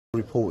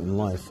reporting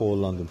live for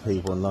London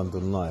people and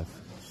London Live.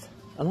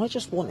 And I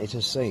just wanted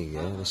to say,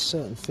 yeah, there's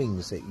certain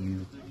things that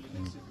you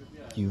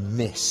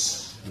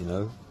miss, you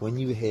know, when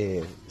you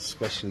hear,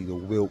 especially the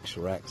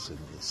Wiltshire accent.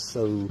 It's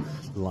so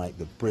like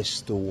the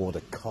Bristol or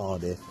the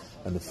Cardiff,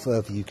 and the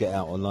further you get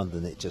out of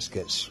London, it just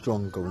gets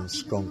stronger and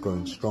stronger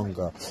and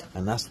stronger,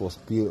 and that's what's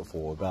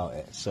beautiful about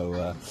it.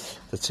 So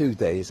for 2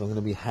 days, I'm going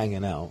to be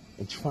hanging out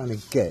and trying to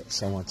get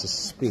someone to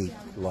speak.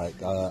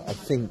 Like I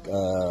think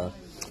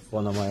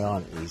one of my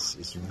aunties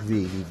has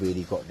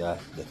really got the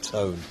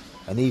tone,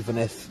 and even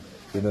if,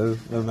 you know,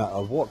 no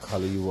matter what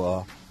colour you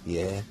are,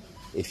 yeah,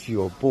 if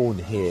you're born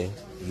here,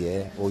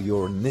 yeah, or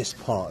you're in this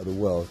part of the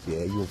world,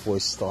 yeah, your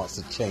voice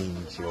starts to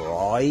change. You're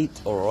alright.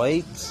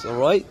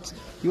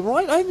 You're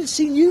right, I haven't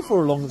seen you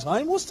for a long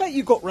time. What's that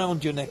you got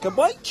round your neck? A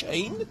bike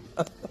chain?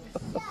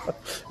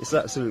 It's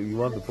absolutely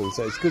wonderful.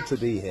 So it's good to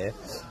be here.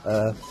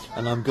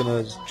 And I'm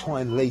going to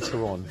try and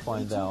later on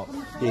find out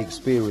the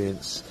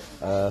experience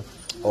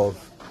of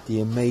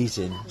the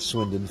amazing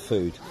Swindon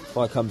food.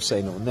 Like I'm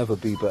saying, it will never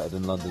be better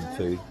than London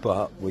food,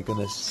 but we're going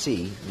to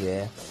see,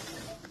 yeah.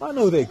 I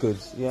know they're good,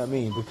 you know what I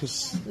mean,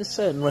 because there's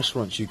certain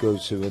restaurants you go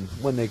to, and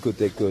when they're good,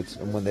 they're good,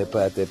 and when they're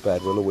bad, they're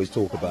bad. We'll always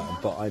talk about them,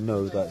 but I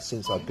know that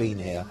since I've been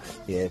here,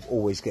 yeah,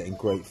 always getting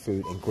great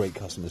food and great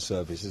customer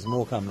service. There's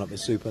more coming up with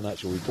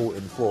Supernatural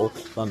reporting for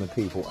London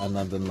people and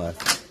London Live.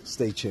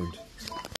 Stay tuned.